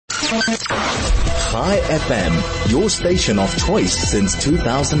Chai FM, your station of choice since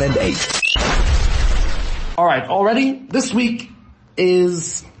 2008. All right, already this week's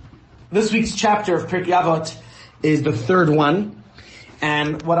chapter of Pirkei Avot is the third one,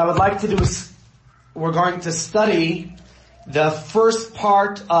 and what I would like to do is we're going to study the first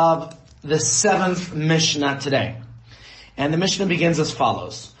part of the seventh Mishnah today. And the Mishnah begins as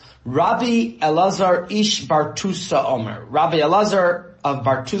follows. Rabbi Elazar Ish Bartusa Omer. Rabbi Elazar of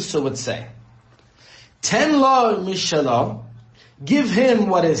Bartusa would say, Ten lo mishalo, give him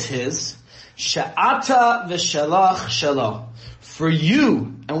what is his, sha'ata v'shalach shalo. For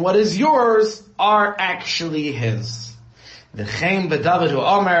you and what is yours are actually his. V'chein b'David hu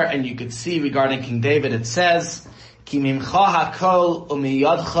Omer, and you could see regarding King David it says, Ki mimcha hakol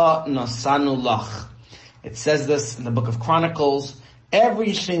u'miyadcha nosanu lach. It says this in the book of Chronicles,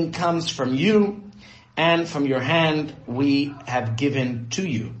 everything comes from you, and from your hand we have given to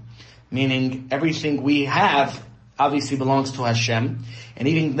you. Meaning everything we have obviously belongs to Hashem, and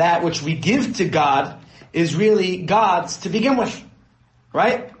even that which we give to God is really God's to begin with.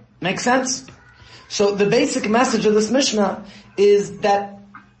 Right? Makes sense? So the basic message of this Mishnah is that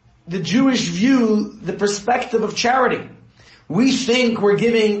the Jewish view, the perspective of charity. We think we're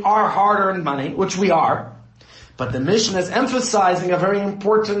giving our hard-earned money, which we are, but the Mishnah is emphasizing a very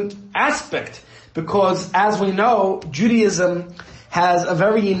important aspect, because as we know, Judaism has a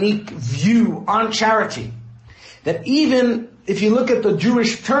very unique view on charity. That even if you look at the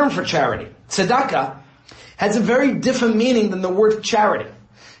Jewish term for charity, tzedakah, has a very different meaning than the word charity.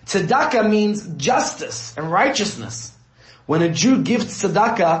 Tzedakah means justice and righteousness. When a Jew gives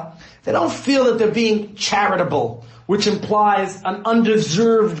tzedakah, they don't feel that they're being charitable, which implies an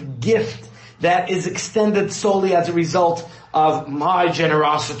undeserved gift that is extended solely as a result of my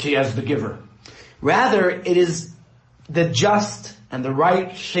generosity as the giver. Rather, it is the just and the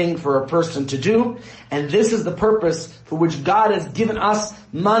right thing for a person to do, and this is the purpose for which God has given us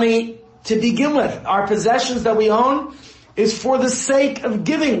money to begin with. Our possessions that we own is for the sake of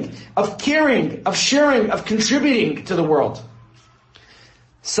giving, of caring, of sharing, of contributing to the world.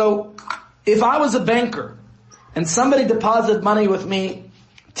 So, if I was a banker and somebody deposited money with me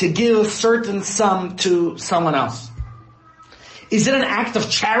to give a certain sum to someone else, is it an act of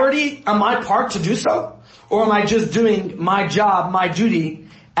charity on my part to do so? Or am I just doing my job, my duty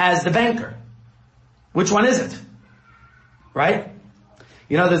as the banker? Which one is it? Right?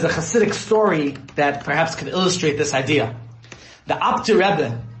 You know, there's a Hasidic story that perhaps could illustrate this idea. The Abti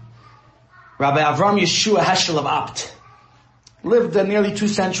Rebbe, Rabbi Avram Yeshua Heschel of Abt, lived nearly 2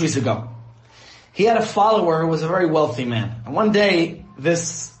 centuries ago. He had a follower who was a very wealthy man. And one day,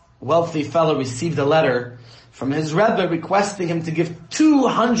 this wealthy fellow received a letter from his Rebbe requesting him to give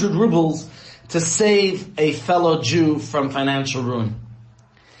 200 rubles to save a fellow Jew from financial ruin.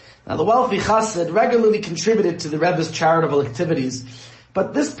 Now the wealthy Chassid regularly contributed to the Rebbe's charitable activities,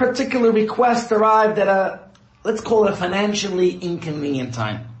 but this particular request arrived at let's call it a financially inconvenient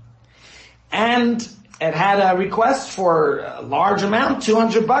time. And it had a request for a large amount,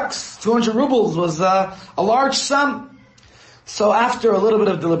 $200, 200 rubles was a large sum. So after a little bit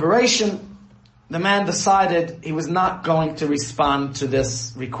of deliberation, the man decided he was not going to respond to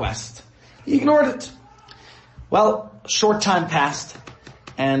this request. He ignored it. Well, a short time passed,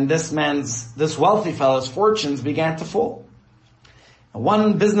 and this wealthy fellow's fortunes began to fall.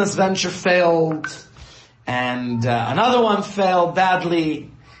 One business venture failed, and another one failed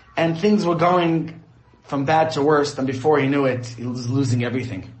badly, and things were going from bad to worse, and before he knew it, he was losing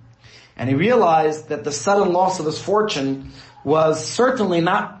everything. And he realized that the sudden loss of his fortune was certainly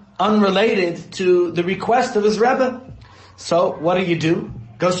not unrelated to the request of his Rebbe. So, what do?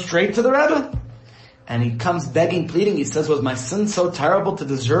 Go straight to the Rebbe. And he comes begging, pleading. He says, was my sin so terrible to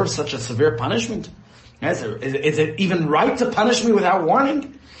deserve such a severe punishment? Is it even right to punish me without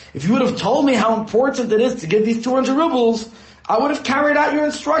warning? If you would have told me how important it is to give these 200 rubles, I would have carried out your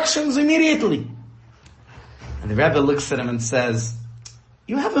instructions immediately. And the Rebbe looks at him and says,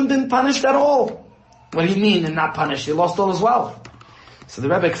 you haven't been punished at all. What do you mean and not punished? You lost all his wealth. So the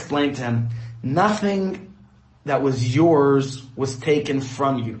Rebbe explained to him, nothing that was yours was taken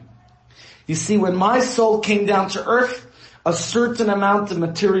from you. You see, when my soul came down to earth, a certain amount of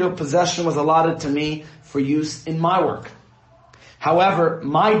material possession was allotted to me for use in my work. However,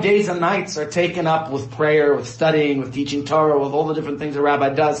 my days and nights are taken up with prayer, with studying, with teaching Torah, with all the different things a rabbi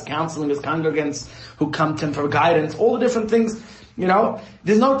does, counseling his congregants who come to him for guidance, all the different things,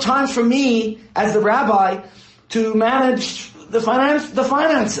 There's no time for me as the rabbi to manage the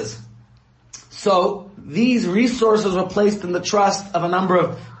finances. So these resources were placed in the trust of a number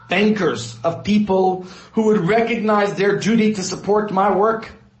of bankers, of people who would recognize their duty to support my work.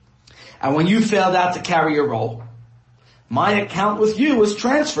 And when you failed out to carry your role, my account with you was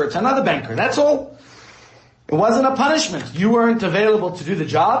transferred to another banker. That's all. It wasn't a punishment. You weren't available to do the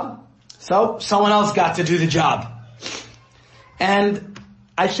job, so someone else got to do the job. And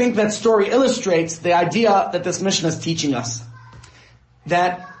I think that story illustrates the idea that this mission is teaching us.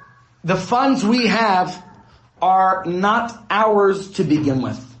 That the funds we have are not ours to begin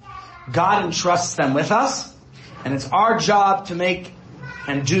with. God entrusts them with us, and it's our job to make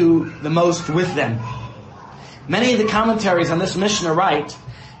and do the most with them. Many of the commentaries on this Mishnah write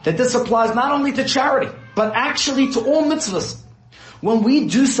that this applies not only to charity, but actually to all mitzvahs. When we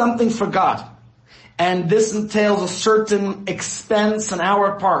do something for God, and this entails a certain expense on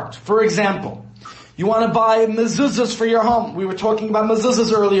our part. For example, you want to buy mezuzahs for your home. We were talking about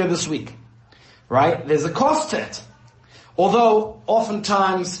mezuzahs earlier this week. Right? There's a cost to it. Although,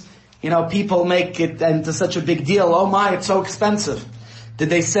 oftentimes, people make it into such a big deal. Oh my, it's so expensive. Did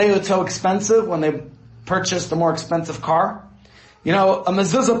they say it's so expensive when they purchased a more expensive car? A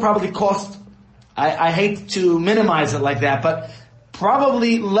mezuzah probably cost, I hate to minimize it like that, but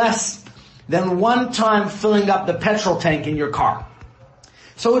probably less than one time filling up the petrol tank in your car.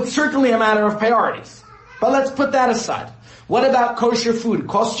 So it's certainly a matter of priorities. But let's put that aside. What about kosher food? It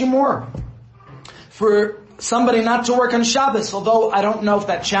costs you more. For somebody not to work on Shabbos, although I don't know if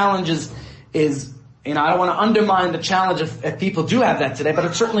that challenge is I don't want to undermine the challenge if people do have that today, but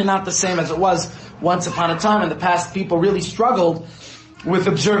it's certainly not the same as it was once upon a time. In the past, people really struggled with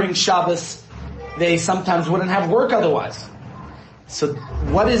observing Shabbos. They sometimes wouldn't have work otherwise. So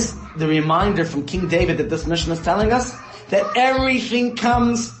what is the reminder from King David that this mission is telling us? That everything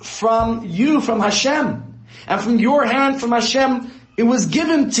comes from you, from Hashem. And from your hand, from Hashem, it was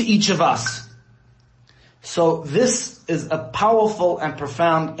given to each of us. So this is a powerful and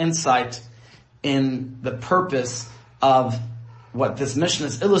profound insight in the purpose of what this mission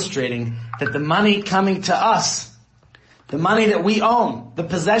is illustrating, that the money coming to us, the money that we own, the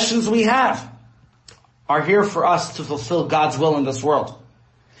possessions we have, are here for us to fulfill God's will in this world.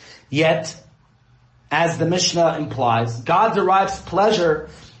 Yet, as the Mishnah implies, God derives pleasure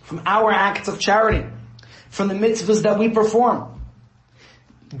from our acts of charity, from the mitzvahs that we perform.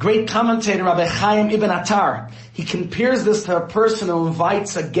 Great commentator Rabbi Chaim Ibn Attar, he compares this to a person who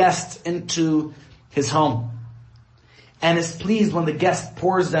invites a guest into his home and is pleased when the guest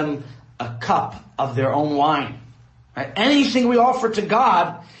pours them a cup of their own wine. Right? Anything we offer to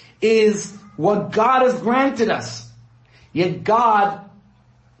God is what God has granted us. Yet God's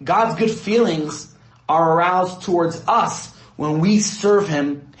good feelings are aroused towards us when we serve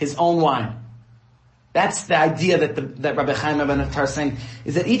Him His own wine. That's the idea that Rabbi Chaim Ibn Attar is saying,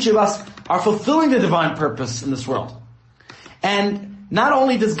 is that each of us are fulfilling the divine purpose in this world. And not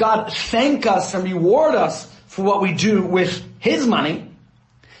only does God thank us and reward us for what we do with His money,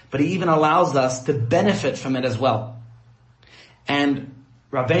 but He even allows us to benefit from it as well. And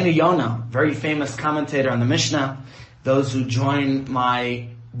Rabbeinu Yonah, very famous commentator on the Mishnah, those who join my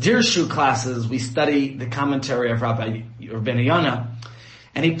Dirshu classes, we study the commentary of Rabbeinu Yonah,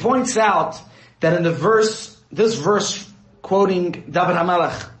 and he points out that in this verse quoting David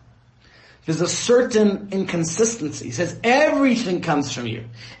HaMelech, there's a certain inconsistency. He says, everything comes from you,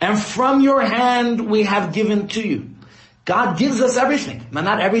 and from your hand we have given to you. God gives us everything, but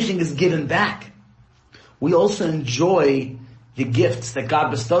not everything is given back. We also enjoy the gifts that God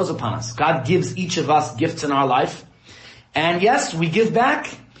bestows upon us. God gives each of us gifts in our life, and yes, we give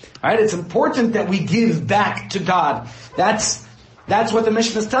back. Alright, it's important that we give back to God. That's what the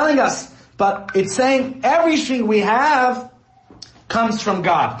Mishnah is telling us. But it's saying everything we have comes from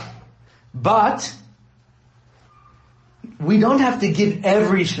God. But we don't have to give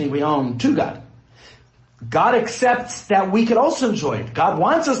everything we own to God. God accepts that we could also enjoy it. God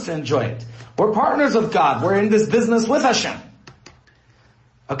wants us to enjoy it. We're partners of God. We're in this business with Hashem.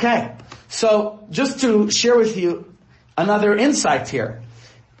 Okay. So just to share with you another insight here.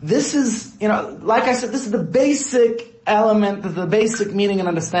 This is, like I said, this is the basic element, the basic meaning and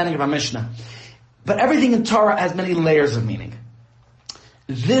understanding of our Mishnah. But everything in Torah has many layers of meaning.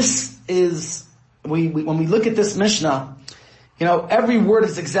 This is, when we look at this Mishnah, every word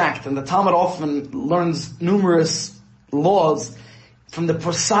is exact, and the Talmud often learns numerous laws from the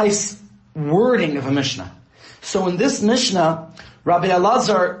precise wording of a Mishnah. So in this Mishnah, Rabbi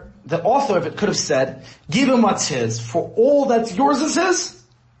Elazar, the author of it, could have said, give him what's his, for all that's yours is his.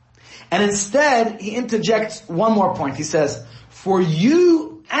 And instead, he interjects one more point. He says, for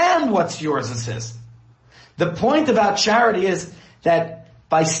you and what's yours is his. The point about charity is that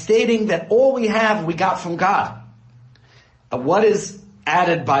by stating that all we have, we got from God. What is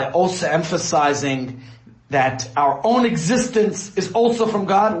added by also emphasizing that our own existence is also from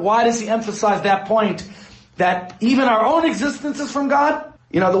God. Why does he emphasize that point? That even our own existence is from God?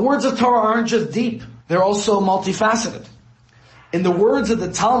 The words of Torah aren't just deep. They're also multifaceted. In the words of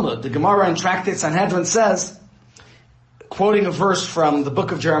the Talmud, the Gemara in Tractate Sanhedrin says, quoting a verse from the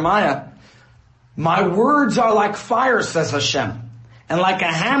book of Jeremiah, "My words are like fire, says Hashem, and like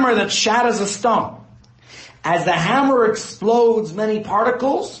a hammer that shatters a stone. As the hammer explodes many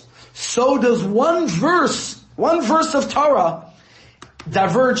particles, so does one verse of Torah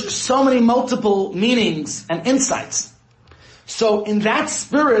diverge so many multiple meanings and insights." So in that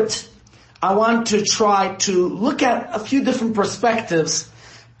spirit, I want to try to look at a few different perspectives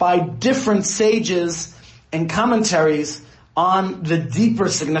by different sages and commentaries on the deeper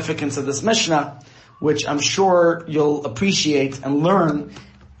significance of this Mishnah, which I'm sure you'll appreciate and learn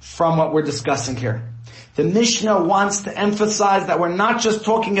from what we're discussing here. The Mishnah wants to emphasize that we're not just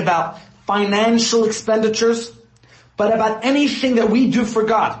talking about financial expenditures, but about anything that we do for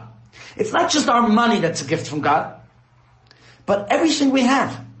God. It's not just our money that's a gift from God, but everything we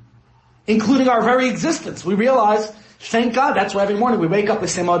have, including our very existence. We realize, thank God, that's why every morning we wake up, we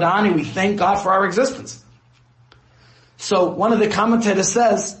say Modani, we thank God for our existence. So one of the commentators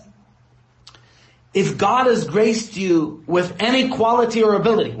says, if God has graced you with any quality or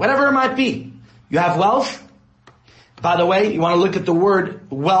ability, whatever it might be, you have wealth. By the way, you want to look at the word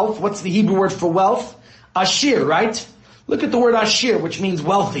wealth. What's the Hebrew word for wealth? Ashir, right? Look at the word ashir, which means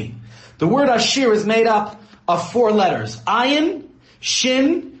wealthy. The word ashir is made up of 4 letters. Ayin,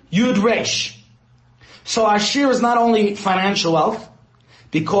 Shin, Yud, Resh. So ashir is not only financial wealth,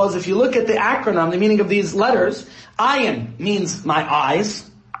 because if you look at the acronym, the meaning of these letters, Ayin means my eyes.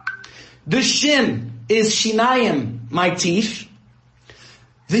 The Shin is Shinayim, my teeth.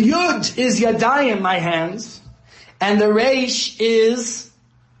 The Yud is Yadayim, my hands. And the Resh is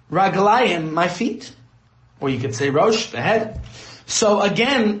Raglayim, my feet. Or you could say Rosh, the head. So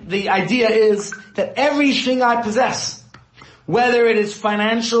again, the idea is that everything I possess, whether it is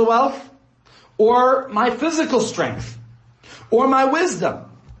financial wealth, or my physical strength, or my wisdom.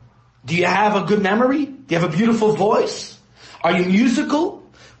 Do you have a good memory? Do you have a beautiful voice? Are you musical?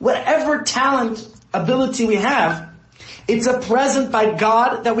 Whatever talent, ability we have, it's a present by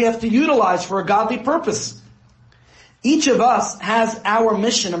God that we have to utilize for a godly purpose. Each of us has our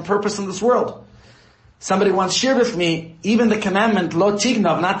mission and purpose in this world. Somebody once shared with me, even the commandment, lo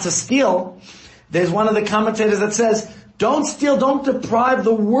tignov, not to steal, there's one of the commentators that says, don't steal, don't deprive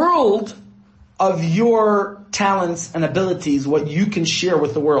the world of your talents and abilities, what you can share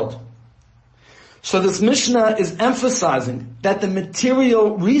with the world. So this Mishnah is emphasizing that the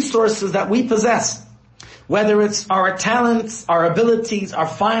material resources that we possess, whether it's our talents, our abilities, our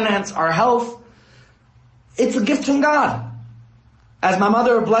finance, our health, it's a gift from God. As my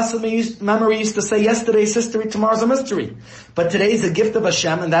mother of blessed memory used to say, yesterday's history, tomorrow's a mystery. But today's a gift of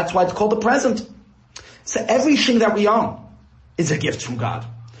Hashem, and that's why it's called the present. So everything that we own is a gift from God.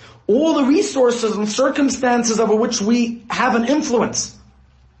 All the resources and circumstances over which we have an influence.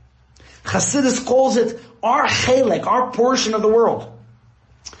 Chassidus calls it our chelek, our portion of the world,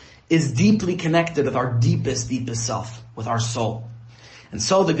 is deeply connected with our deepest self, with our soul. And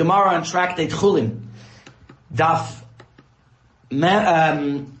so the Gemara in Tractate Chulin, Daf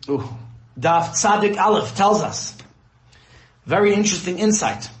Tzadik Aleph tells us, very interesting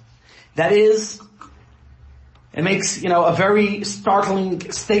insight. That is, it makes, a very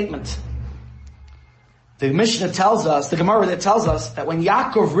startling statement. The Mishnah tells us, the Gemara that tells us that when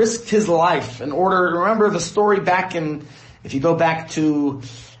Yaakov risked his life in order, remember the story back in, if you go back to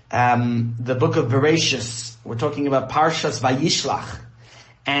the book of Bereshis, we're talking about Parshas Vayishlach,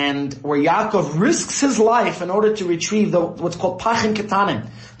 and where Yaakov risks his life in order to retrieve what's called Pachim Ketanim,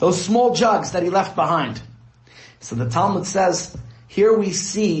 those small jugs that he left behind. So the Talmud says, here we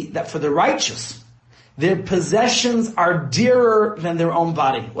see that for the righteous, their possessions are dearer than their own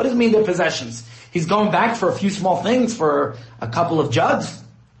body. What does it mean, their possessions? He's going back for a few small things, for a couple of jugs.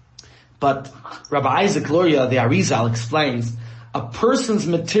 But Rabbi Isaac Luria, the Arizal, explains, a person's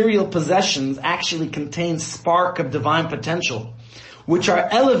material possessions actually contain spark of divine potential, which are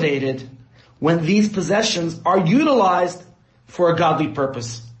elevated when these possessions are utilized for a godly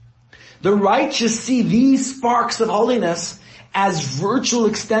purpose. The righteous see these sparks of holiness as virtual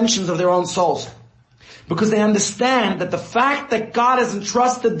extensions of their own souls, because they understand that the fact that God has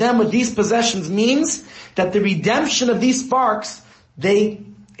entrusted them with these possessions means that the redemption of these sparks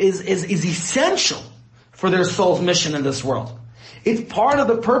is essential for their soul's mission in this world. It's part of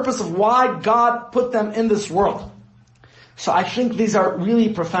the purpose of why God put them in this world. So I think these are really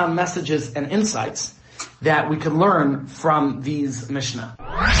profound messages and insights that we can learn from these Mishnah.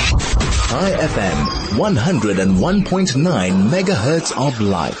 Chai FM, 101.9 megahertz of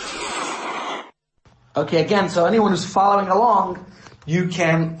life. Okay, again, so anyone who's following along, you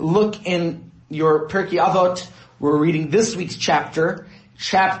can look in your Pirkei Avot. We're reading this week's chapter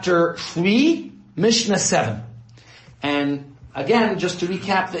 3, Mishnah 7. And again, just to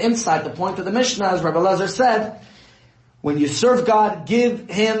recap the insight, the point of the Mishnah, as Rabbi Lezer said, when you serve God, give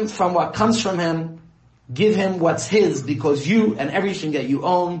Him from what comes from Him, give Him what's His, because you and everything that you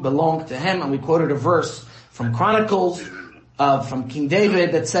own belong to Him. And we quoted a verse from Chronicles, from King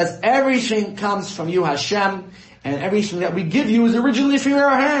David, that says, everything comes from you, Hashem, and everything that we give you is originally from your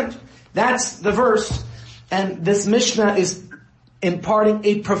hand. That's the verse. And this Mishnah is imparting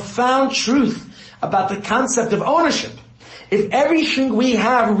a profound truth about the concept of ownership. If everything we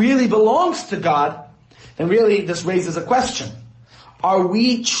have really belongs to God, then really this raises a question. Are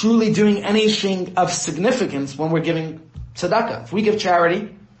we truly doing anything of significance when we're giving tzedakah? If we give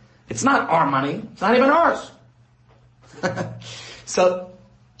charity, it's not our money, it's not even ours. So,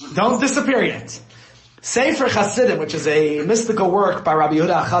 don't disappear yet. Sefer Chassidim, which is a mystical work by Rabbi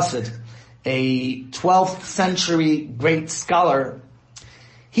Yehuda Chassid, a 12th century great scholar,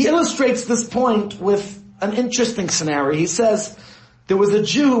 he illustrates this point with an interesting scenario. He says, there was a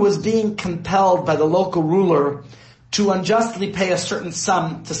Jew who was being compelled by the local ruler to unjustly pay a certain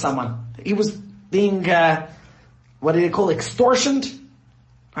sum to someone. He was being, what do you call it, extortioned,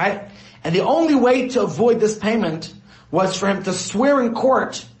 right? And the only way to avoid this payment was for him to swear in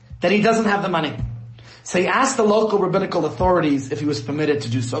court that he doesn't have the money. So he asked the local rabbinical authorities if he was permitted to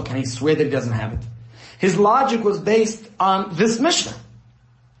do so. Can he swear that he doesn't have it? His logic was based on this Mishnah.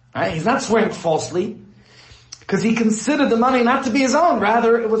 Right? He's not swearing falsely, because he considered the money not to be his own.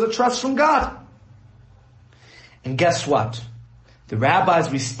 Rather, it was a trust from God. And guess what? The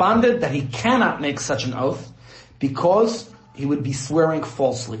rabbis responded that he cannot make such an oath because he would be swearing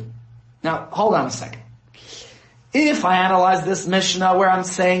falsely. Now, hold on a second. If I analyze this Mishnah where I'm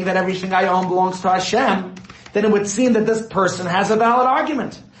saying that everything I own belongs to Hashem, then it would seem that this person has a valid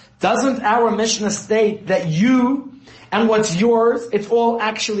argument. Doesn't our Mishnah state that you and what's yours, it's all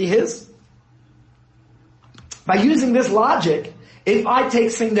actually his? By using this logic, if I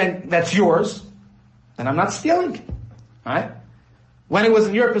take something that's yours, then I'm not stealing, right? When it was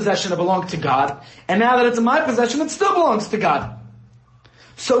in your possession, it belonged to God, and now that it's in my possession, it still belongs to God.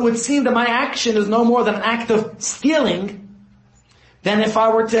 So it would seem that my action is no more than an act of stealing than if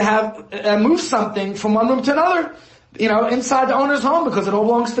I were to have move something from one room to another, inside the owner's home, because it all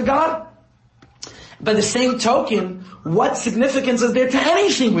belongs to God. By the same token, what significance is there to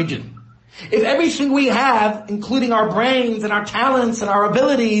anything we do? If everything we have, including our brains and our talents and our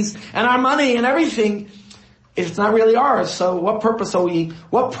abilities and our money and everything, if it's not really ours, so what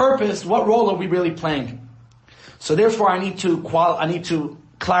role are we really playing? So therefore I need to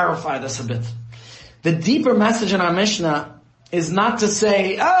clarify this a bit. The deeper message in our Mishnah is not to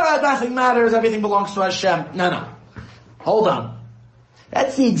say, nothing matters, everything belongs to Hashem. No. Hold on.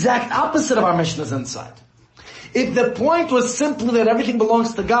 That's the exact opposite of our Mishnah's insight. If the point was simply that everything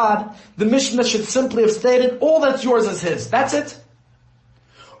belongs to God, the Mishnah should simply have stated, all that's yours is His. That's it.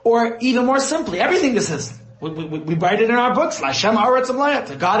 Or even more simply, everything is His. We write it in our books, L'Hashem haaretz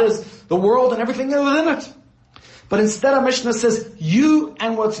v'layat. God is the world and everything within it. But instead our Mishnah says, you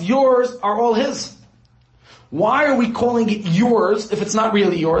and what's yours are all His. Why are we calling it yours if it's not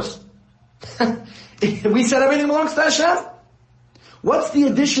really yours? We said everything belongs to Hashem. What's the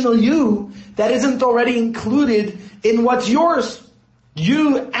additional you that isn't already included in what's yours?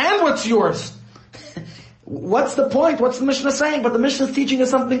 You and what's yours. What's the point? What's the Mishnah saying? But the Mishnah is teaching us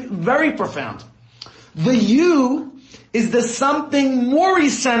something very profound. The you is the something more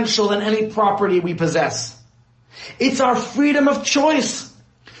essential than any property we possess. It's our freedom of choice,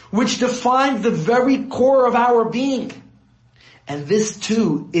 which defines the very core of our being. And this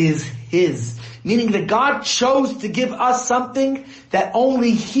too is His. Meaning that God chose to give us something that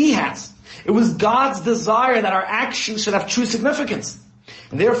only He has. It was God's desire that our actions should have true significance.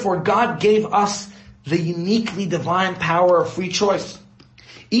 And therefore God gave us the uniquely divine power of free choice.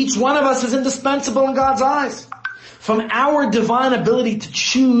 Each one of us is indispensable in God's eyes. From our divine ability to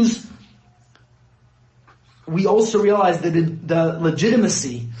choose, we also realize that the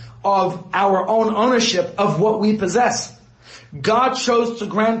legitimacy of our own ownership of what we possess. God chose to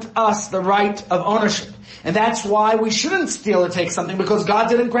grant us the right of ownership. And that's why we shouldn't steal or take something, because God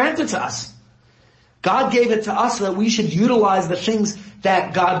didn't grant it to us. God gave it to us so that we should utilize the things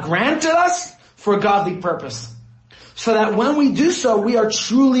that God granted us for a godly purpose. So that when we do so, we are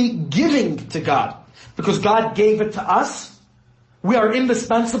truly giving to God. Because God gave it to us. We are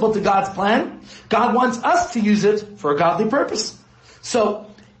indispensable to God's plan. God wants us to use it for a godly purpose. So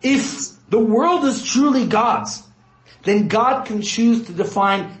if the world is truly God's, then God can choose to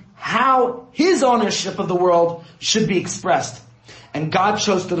define how His ownership of the world should be expressed. And God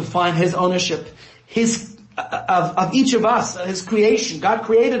chose to define His ownership, of each of us, His creation. God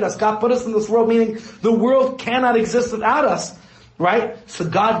created us. God put us in this world, meaning the world cannot exist without us, right? So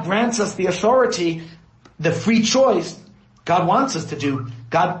God grants us the authority, the free choice God wants us to do.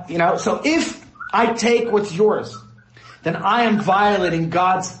 God, so if I take what's yours, then I am violating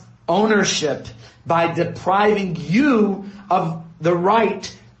God's ownership by depriving you of the right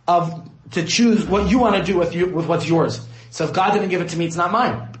to choose what you want to do with what's yours. So if God didn't give it to me, it's not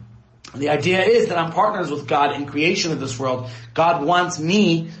mine. The idea is that I'm partners with God in creation of this world. God wants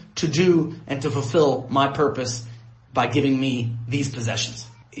me to do and to fulfill my purpose by giving me these possessions.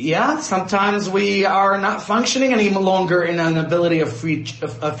 Yeah, sometimes we are not functioning any longer in an ability of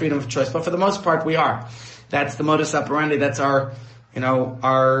freedom of choice, but for the most part we are. That's the modus operandi. That's our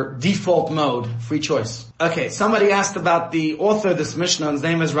default mode, free choice. Okay, somebody asked about the author of this Mishnah. His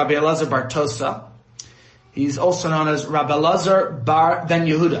name is Rabbi Elazar bar Tosa. He's also known as Rabbi Elazar bar Ben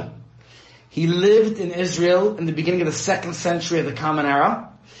Yehuda. He lived in Israel in the beginning of the 2nd century of the Common Era,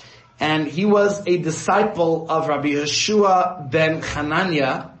 and he was a disciple of Rabbi Yeshua ben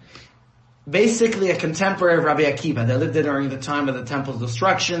Hanania, basically a contemporary of Rabbi Akiva. They lived there during the time of the temple's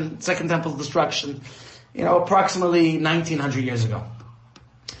destruction, Second Temple's destruction, approximately 1900 years ago.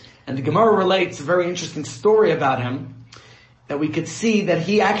 And the Gemara relates a very interesting story about him, that we could see that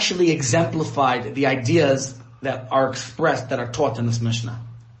he actually exemplified the ideas that are expressed, that are taught in this Mishnah.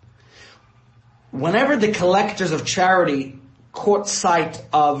 Whenever the collectors of charity caught sight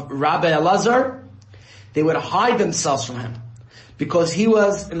of Rabbi Elazar, they would hide themselves from him, because he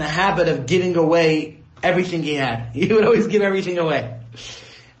was in the habit of giving away everything he had. He would always give everything away.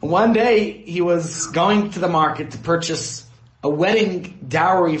 One day, he was going to the market to purchase a wedding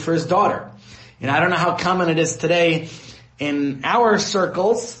dowry for his daughter. I don't know how common it is today in our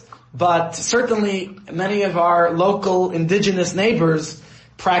circles, but certainly many of our local indigenous neighbors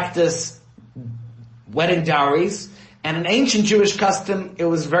practice wedding dowries, and in ancient Jewish custom, it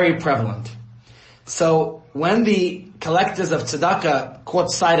was very prevalent. So when the collectors of tzedakah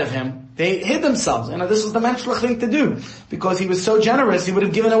caught sight of him, they hid themselves. This was the menschlich thing to do, because he was so generous, he would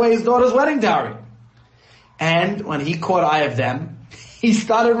have given away his daughter's wedding dowry. And when he caught eye of them, he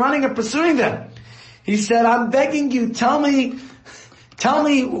started running and pursuing them. He said, "I'm begging you, tell me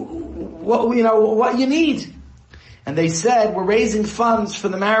what you need." And they said, "We're raising funds for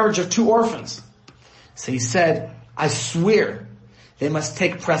the marriage of 2 orphans." So he said, "I swear they must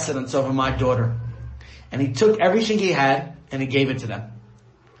take precedence over my daughter." And he took everything he had and he gave it to them.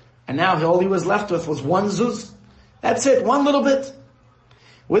 And now all he was left with was 1 zuz. That's it, 1 little bit.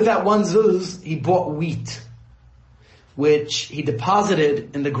 With that 1 zuz, he bought wheat, which he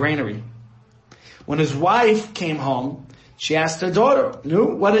deposited in the granary. When his wife came home, she asked her daughter, "No,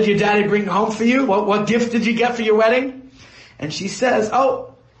 what did your daddy bring home for you? What gift did you get for your wedding?" And she says,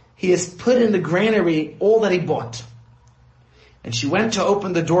 "Oh, he has put in the granary all that he bought." And she went to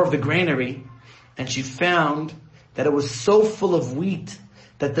open the door of the granary, and she found that it was so full of wheat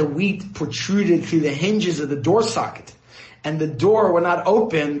that the wheat protruded through the hinges of the door socket, and the door would not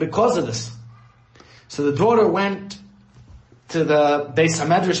open because of this. So the daughter went to the Beis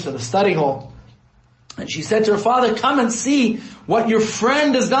HaMedrash, to the study hall, and she said to her father, "Come and see what your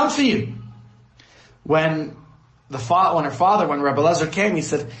friend has done for you." When Rabbi Elazar came, he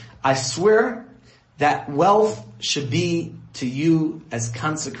said, "I swear that wealth should be to you as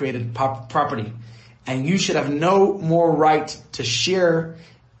consecrated property, and you should have no more right to share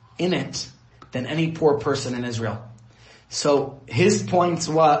in it than any poor person in Israel." So his points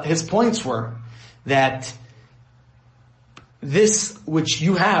were that this which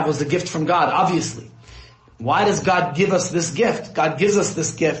you have was a gift from God, obviously. Why does God give us this gift? God gives us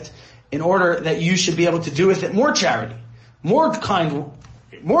this gift in order that you should be able to do with it more charity, more kind,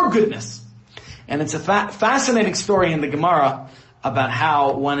 more goodness. And it's a fascinating story in the Gemara about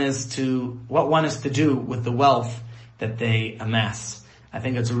what one is to do with the wealth that they amass. I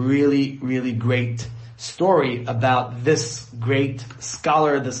think it's a really, really great story about this great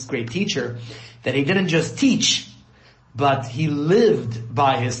scholar, this great teacher, that he didn't just teach, but he lived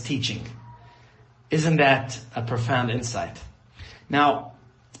by his teaching. Isn't that a profound insight? Now,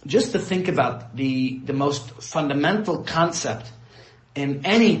 just to think about the most fundamental concept in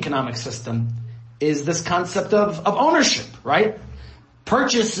any economic system is this concept of ownership, right?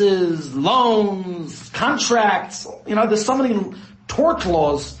 Purchases, loans, contracts, there's so many tort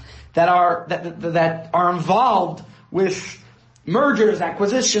laws that are involved with mergers,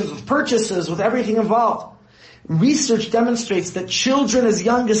 acquisitions, with purchases, with everything involved. research demonstrates that children as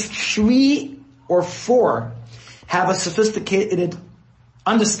young as 3 or 4 have a sophisticated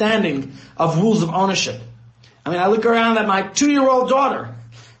understanding of rules of ownership. I mean, I look around at my 2-year-old daughter,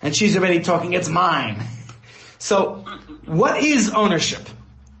 and she's already talking, it's mine. So, what is ownership?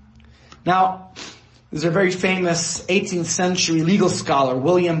 Now, there's a very famous 18th century legal scholar,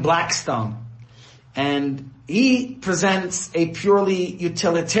 William Blackstone, and he presents a purely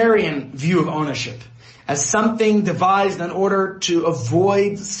utilitarian view of ownership as something devised in order to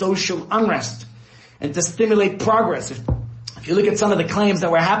avoid social unrest and to stimulate progress. If you look at some of the claims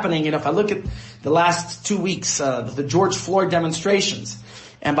that were happening, if I look at the last 2 weeks, the George Floyd demonstrations,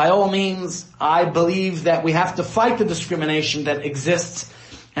 and by all means, I believe that we have to fight the discrimination that exists,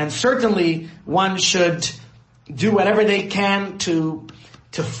 and certainly one should do whatever they can to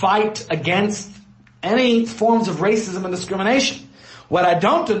fight against any forms of racism and discrimination. What I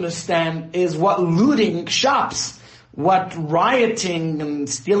don't understand is what looting shops, what rioting and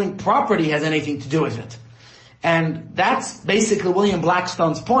stealing property has anything to do with it. And that's basically William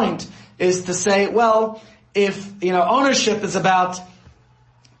Blackstone's point, is to say, well, if, ownership is about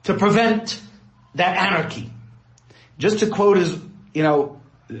to prevent that anarchy. Just to quote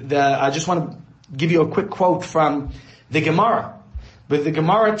I just want to give you a quick quote from the Gemara. But the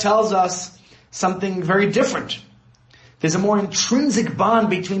Gemara tells us something very different. There's a more intrinsic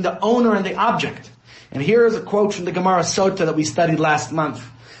bond between the owner and the object. And here is a quote from the Gemara Sota that we studied last month.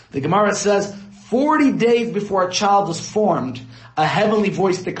 The Gemara says, 40 days before a child is formed, a heavenly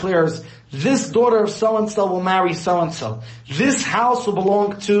voice declares, this daughter of so-and-so will marry so-and-so. This house will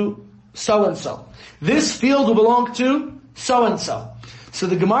belong to so-and-so. This field will belong to so-and-so. So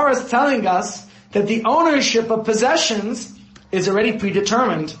the Gemara is telling us that the ownership of possessions is already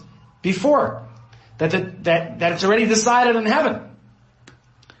predetermined before. That it's already decided in heaven.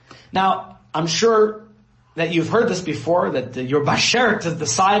 Now, I'm sure that you've heard this before, that your bashert is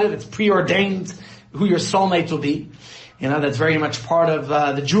decided, it's preordained who your soulmate will be. That's very much part of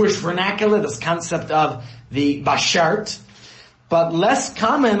the Jewish vernacular, this concept of the bashert. But less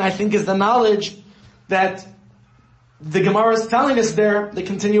common, I think, is the knowledge that the Gemara is telling us there, the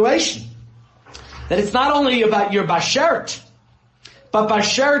continuation. That it's not only about your bashert, but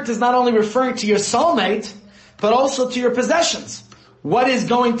bashert is not only referring to your soulmate, but also to your possessions. What is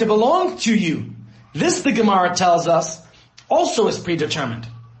going to belong to you? This, the Gemara tells us, also is predetermined.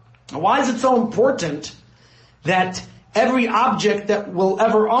 Now, why is it so important that every object that we'll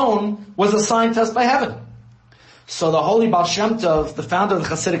ever own was assigned to us by heaven? So the holy Baal Shem Tov, the founder of the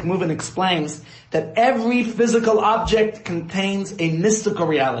Hasidic movement, explains that every physical object contains a mystical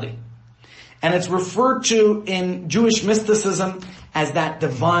reality. And it's referred to in Jewish mysticism as that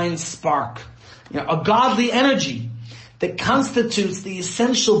divine spark. A godly energy that constitutes the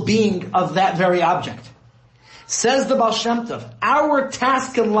essential being of that very object. Says the Baal Shem Tov, our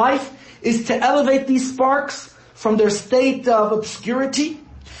task in life is to elevate these sparks from their state of obscurity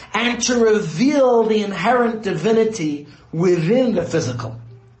and to reveal the inherent divinity within the physical.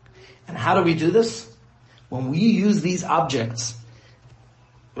 And how do we do this? When we use these objects,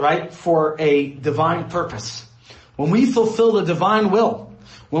 right, for a divine purpose. When we fulfill the divine will.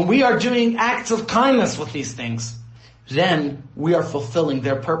 When we are doing acts of kindness with these things, then we are fulfilling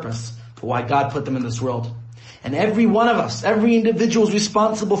their purpose for why God put them in this world. And every one of us, every individual is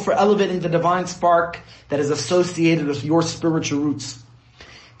responsible for elevating the divine spark that is associated with your spiritual roots.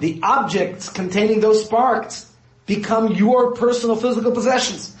 The objects containing those sparks become your personal physical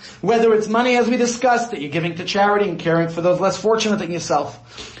possessions. Whether it's money, as we discussed, that you're giving to charity and caring for those less fortunate than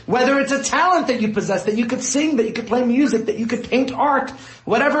yourself. Whether it's a talent that you possess, that you could sing, that you could play music, that you could paint art,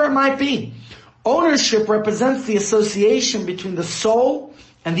 whatever it might be. Ownership represents the association between the soul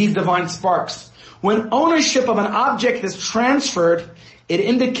and these divine sparks. When ownership of an object is transferred, it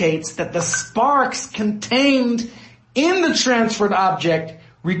indicates that the sparks contained in the transferred object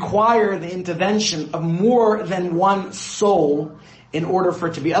require the intervention of more than one soul in order for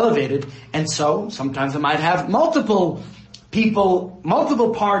it to be elevated. And so, sometimes it might have multiple people,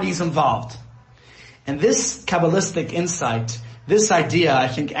 multiple parties involved. And this Kabbalistic insight, this idea, I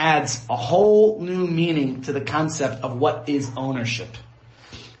think, adds a whole new meaning to the concept of what is ownership.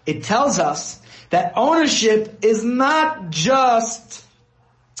 It tells us that ownership is not just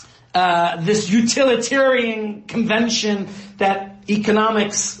this utilitarian convention that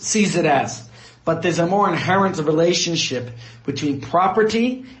economics sees it as, but there's a more inherent relationship between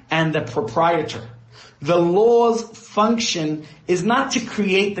property and the proprietor. The law's function is not to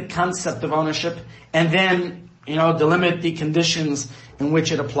create the concept of ownership and then, delimit the conditions in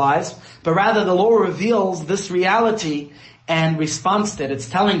which it applies, but rather the law reveals this reality and responds to it. It's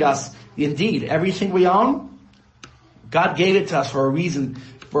telling us, indeed, everything we own God gave it to us for a reason,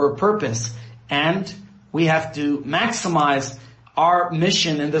 for a purpose, and we have to maximize our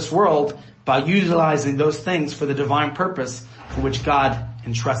mission in this world by utilizing those things for the divine purpose for which God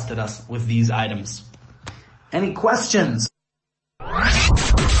entrusted us with these items. Any questions?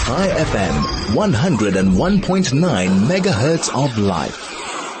 IFM 101.9 megahertz of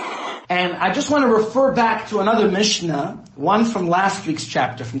life. And I just want to refer back to another Mishnah, one from last week's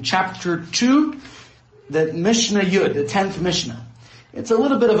chapter, from chapter 2, the Mishnah Yud, the 10th Mishnah. It's a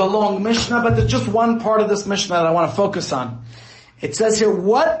little bit of a long Mishnah, but there's just one part of this Mishnah that I want to focus on. It says here,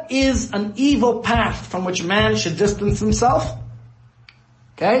 what is an evil path from which man should distance himself?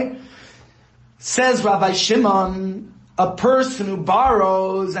 Okay? Says Rabbi Shimon, a person who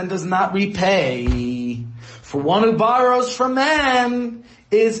borrows and does not repay. For one who borrows from man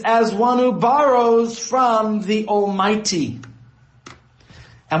is as one who borrows from the Almighty.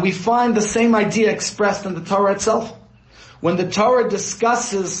 And we find the same idea expressed in the Torah itself. When the Torah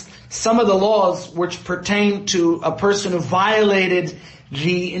discusses some of the laws which pertain to a person who violated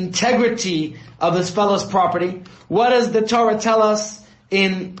the integrity of his fellow's property, what does the Torah tell us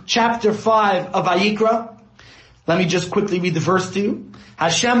in chapter 5 of Vayikra? Let me just quickly read the verse to you.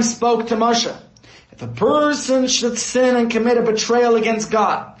 Hashem spoke to Moshe, if a person should sin and commit a betrayal against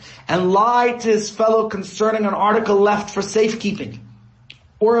God and lie to his fellow concerning an article left for safekeeping,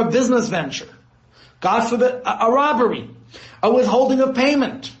 or a business venture, God forbid, a robbery, a withholding of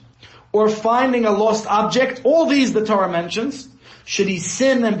payment, or finding a lost object, all these the Torah mentions, should he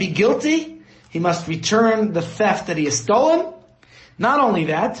sin and be guilty, he must return the theft that he has stolen. Not only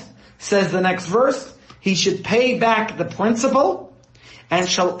that, says the next verse, he should pay back the principal and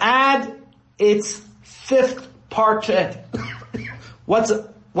shall add its fifth part to it. What's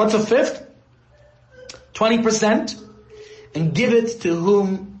a fifth? 20%, and give it to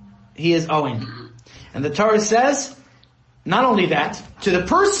whom he is owing. And the Torah says, not only that, to the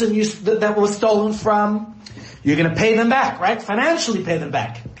person that was stolen from, you're going to pay them back, right? Financially pay them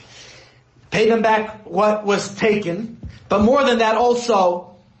back. Pay them back what was taken. But more than that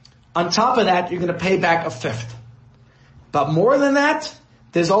also, on top of that, you're going to pay back a fifth. But more than that,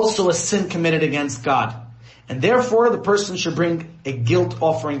 there's also a sin committed against God. And therefore, the person should bring a guilt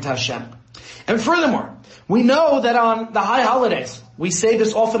offering to Hashem. And furthermore, we know that on the high holidays, we say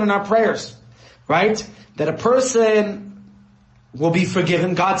this often in our prayers, right? That a person will be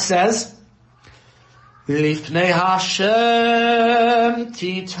forgiven. God says, Lifnei Hashem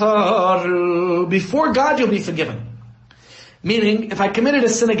titaru. Before God you'll be forgiven. Meaning, if I committed a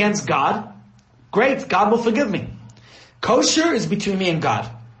sin against God, great, God will forgive me. Kosher is between me and God.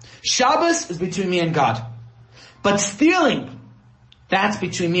 Shabbos is between me and God. But stealing, that's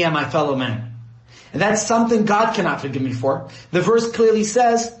between me and my fellow man. And that's something God cannot forgive me for. The verse clearly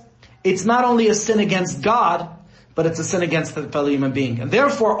says, it's not only a sin against God, but it's a sin against the fellow human being. And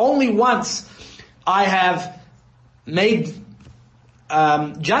therefore, only once I have made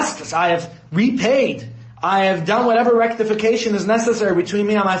justice, I have repaid, I have done whatever rectification is necessary between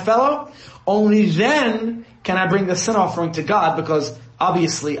me and my fellow, only then can I bring the sin offering to God, because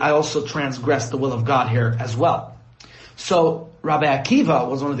obviously I also transgressed the will of God here as well. So Rabbi Akiva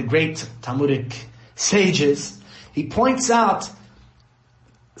was one of the great Talmudic sages. He points out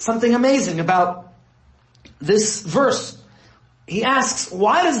something amazing about this verse. He asks,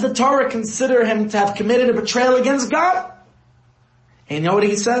 why does the Torah consider him to have committed a betrayal against God? And you know what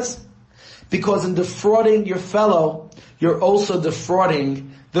he says? Because in defrauding your fellow, you're also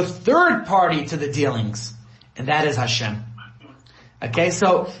defrauding the third party to the dealings, and that is Hashem. Okay,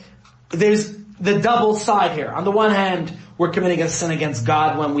 so there's the double side here. On the one hand, we're committing a sin against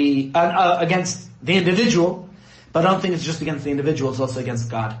God when we, against the individual, but I don't think it's just against the individual, it's also against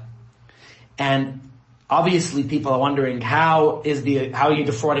God. And obviously people are wondering, how are you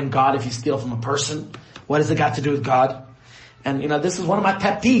defrauding God if you steal from a person? What has it got to do with God? And this is one of my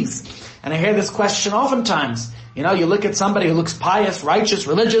pet peeves. And I hear this question oftentimes. You look at somebody who looks pious, righteous,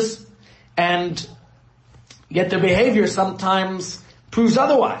 religious, and yet their behavior sometimes proves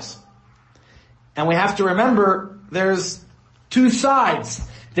otherwise. And we have to remember there's two sides.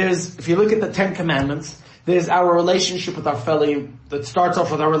 If you look at the 10 Commandments, there's our relationship with our fellow, that starts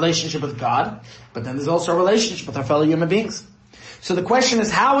off with our relationship with God, but then there's also a relationship with our fellow human beings. So the question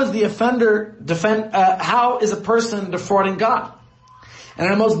is, how is the offender how is a person defrauding God? And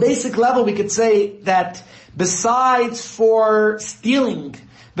at a most basic level, we could say that besides for stealing,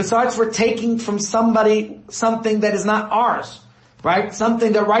 besides for taking from somebody something that is not ours, right?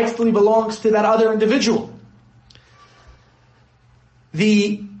 Something that rightfully belongs to that other individual.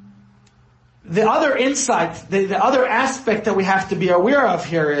 The other insight, the other aspect that we have to be aware of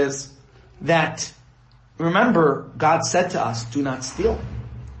here is that remember, God said to us, do not steal.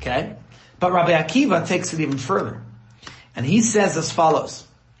 Okay? But Rabbi Akiva takes it even further. And he says as follows,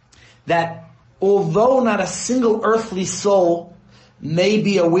 that although not a single earthly soul may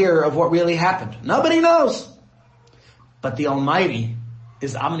be aware of what really happened, nobody knows, but the Almighty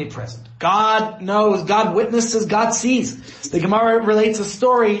is omnipresent. God knows, God witnesses, God sees. The Gemara relates a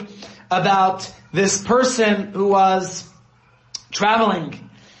story about this person who was traveling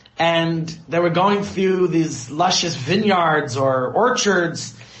and they were going through these luscious vineyards or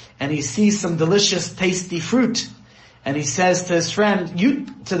orchards, and he sees some delicious, tasty fruit. And he says to his friend,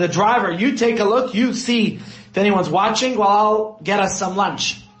 to the driver, you take a look, you see if anyone's watching, well, I'll get us some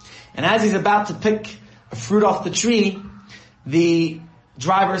lunch. And as he's about to pick a fruit off the tree, the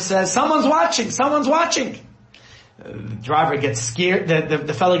driver says, someone's watching. The driver gets scared,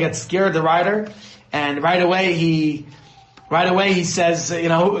 the fellow gets scared, the rider, and right away he says,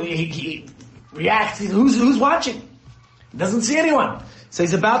 he reacts, who's watching? He doesn't see anyone. So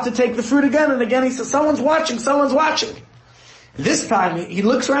he's about to take the fruit again, and again he says, someone's watching. This time he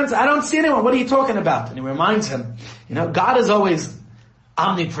looks around and says, I don't see anyone, what are you talking about? And he reminds him, God is always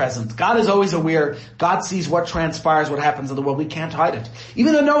omnipresent. God is always aware. God sees what transpires, what happens in the world. We can't hide it.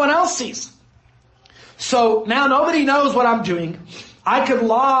 Even though no one else sees. So now nobody knows what I'm doing. I could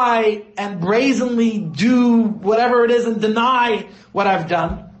lie and brazenly do whatever it is and deny what I've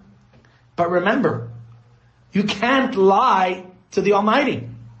done. But remember, you can't lie to the Almighty.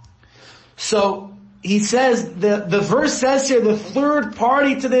 So he says, the verse says here, the third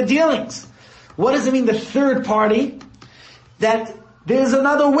party to their dealings. What does it mean, the third party? That there's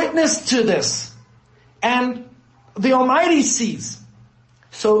another witness to this. And the Almighty sees.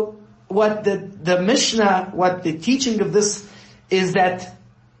 So what the Mishnah, what the teaching of this is that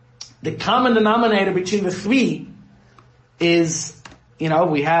the common denominator between the three is,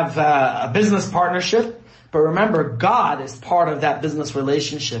 we have a business partnership, but remember, God is part of that business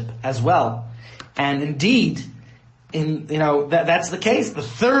relationship as well. And indeed, that's the case.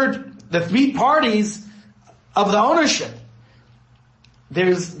 The three parties of the ownership,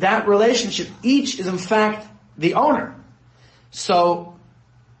 there's that relationship. Each is in fact the owner. So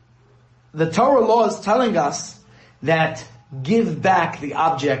the Torah law is telling us that give back the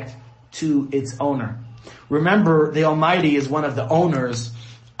object to its owner. Remember, the Almighty is one of the owners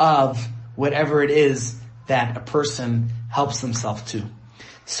of whatever it is that a person helps himself to.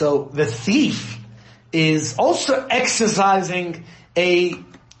 So the thief is also exercising a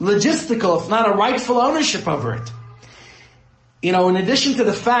logistical, if not a rightful ownership over it. In addition to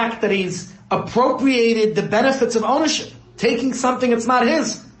the fact that he's appropriated the benefits of ownership, taking something that's not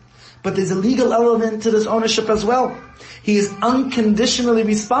his, but there's a legal element to this ownership as well. He is unconditionally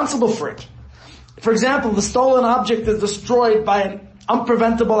responsible for it. For example, the stolen object is destroyed by an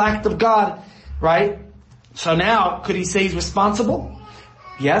unpreventable act of God, right? So now, could he say he's responsible?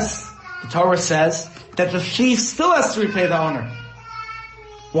 Yes. The Torah says that the thief still has to repay the owner.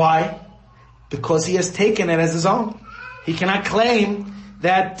 Why? Because he has taken it as his own. He cannot claim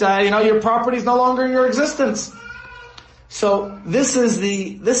that, your property is no longer in your existence. So this is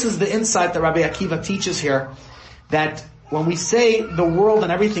the insight that Rabbi Akiva teaches here, that when we say the world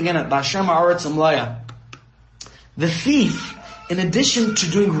and everything in it, L'Hashem ha'aretz umlaya, the thief, in addition to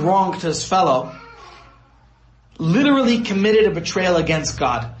doing wrong to his fellow, literally committed a betrayal against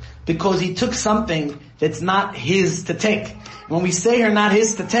God, because he took something that's not his to take. When we say here not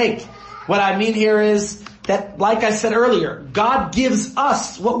his to take, what I mean here is that, like I said earlier, God gives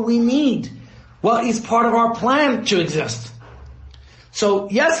us what we need. Well, it's part of our plan to exist. So,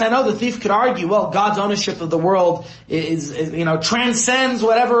 yes, I know the thief could argue, well, God's ownership of the world is transcends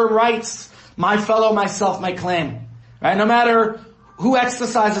whatever rights my fellow myself may claim. Right? No matter who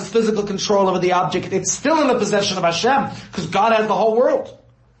exercises physical control over the object, it's still in the possession of Hashem, because God has the whole world.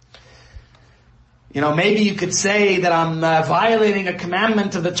 Maybe you could say that I'm violating a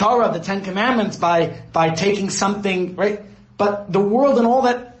commandment of the Torah, the 10 Commandments, by taking something, right? But the world and all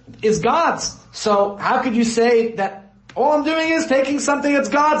that is God's. So how could you say that all I'm doing is taking something that's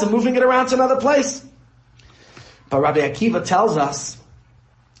God's and moving it around to another place? But Rabbi Akiva tells us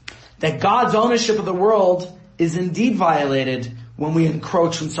that God's ownership of the world is indeed violated when we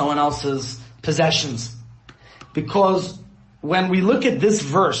encroach on someone else's possessions. Because when we look at this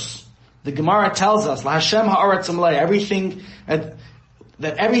verse, the Gemara tells us, L'Hashem ha'aretz umlaya, everything,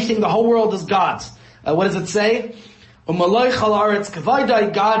 the whole world is God's. What does it say? U'maloi chal ha'aretz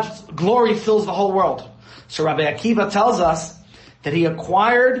kavaydai, God's glory fills the whole world. So Rabbi Akiva tells us that he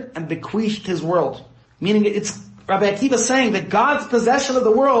acquired and bequeathed his world. Meaning it's Rabbi Akiva saying that God's possession of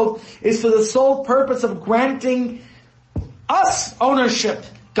the world is for the sole purpose of granting us ownership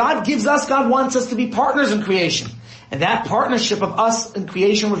God wants us to be partners in creation. And that partnership of us in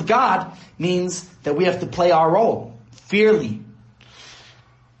creation with God means that we have to play our role fairly.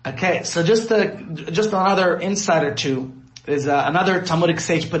 Okay, so just another insight or two is another Talmudic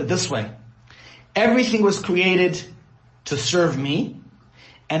sage put it this way. Everything was created to serve me,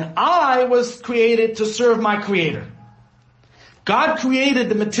 and I was created to serve my Creator. God created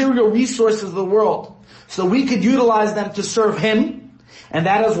the material resources of the world so we could utilize them to serve Him, and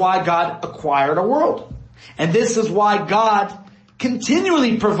that is why God acquired a world. And this is why God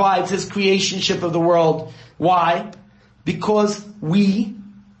continually provides His creationship of the world. Why? Because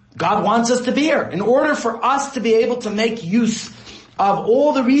God wants us to be here. In order for us to be able to make use of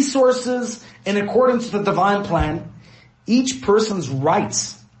all the resources in accordance with the divine plan, each person's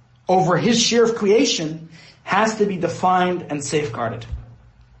rights over his share of creation has to be defined and safeguarded.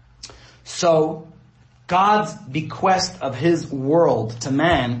 So, God's bequest of His world to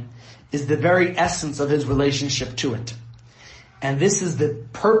man is the very essence of His relationship to it. And this is the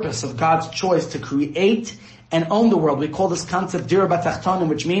purpose of God's choice to create and own the world. We call this concept Dira B'Tachtonim,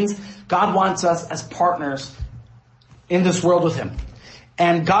 which means God wants us as partners in this world with Him.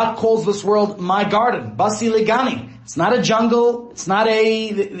 And God calls this world my garden, Basi Ligani. It's not a jungle, it's not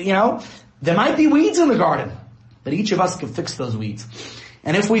there might be weeds in the garden, but each of us can fix those weeds.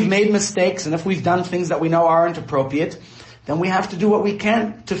 And if we've made mistakes, and if we've done things that we know aren't appropriate, then we have to do what we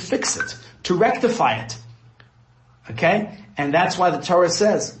can to fix it, to rectify it. Okay? And that's why the Torah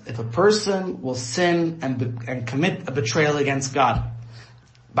says, if a person will sin and commit a betrayal against God,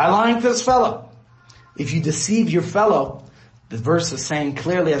 by lying to his fellow, if you deceive your fellow, the verse is saying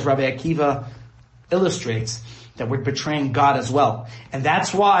clearly, as Rabbi Akiva illustrates, that we're betraying God as well. And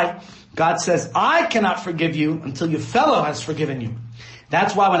that's why God says, I cannot forgive you until your fellow has forgiven you.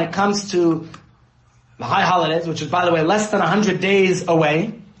 That's why when it comes to the high holidays, which is, by the way, less than 100 days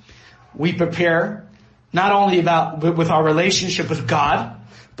away, we prepare not only with our relationship with God,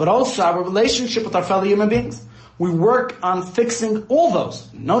 but also our relationship with our fellow human beings. We work on fixing all those.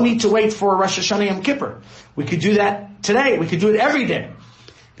 No need to wait for Rosh Hashanah Yom Kippur. We could do that today. We could do it every day.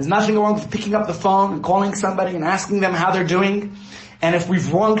 There's nothing wrong with picking up the phone and calling somebody and asking them how they're doing. And if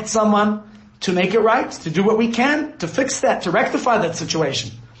we've wronged someone, to make it right, to do what we can, to fix that, to rectify that situation.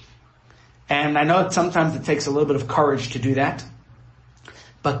 And I know that sometimes it takes a little bit of courage to do that.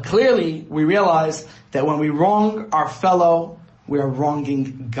 But clearly, we realize that when we wrong our fellow, we are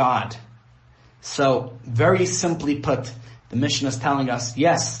wronging God. So, very simply put, the Mishnah is telling us,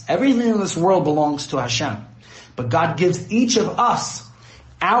 yes, everything in this world belongs to Hashem. But God gives each of us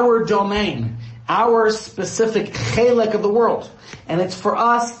our domain, our specific chelek of the world. And it's for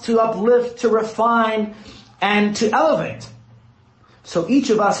us to uplift, to refine, and to elevate. So each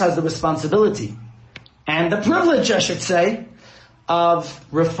of us has the responsibility, and the privilege, I should say, of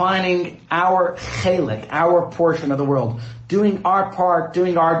refining our chelek, our portion of the world. Doing our part,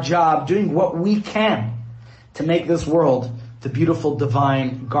 doing our job, doing what we can to make this world the beautiful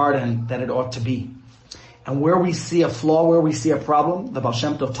divine garden that it ought to be. And where we see a flaw, where we see a problem, the Baal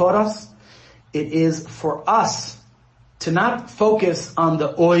Shem Tov taught us, it is for us to not focus on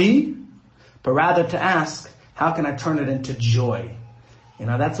the oi, but rather to ask, how can I turn it into joy?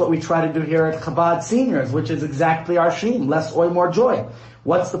 That's what we try to do here at Chabad Seniors, which is exactly our sheen, less oi, more joy.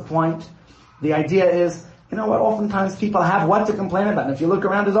 What's the point? The idea is, oftentimes people have what to complain about. And if you look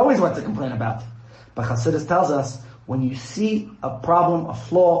around, there's always what to complain about. But Chassidus tells us, when you see a problem, a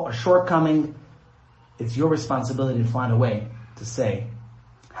flaw, a shortcoming, it's your responsibility to find a way to say,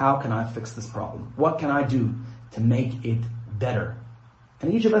 how can I fix this problem? What can I do to make it better?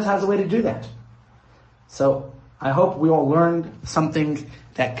 And each of us has a way to do that. So, I hope we all learned something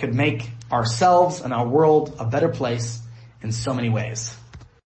that could make ourselves and our world a better place in so many ways.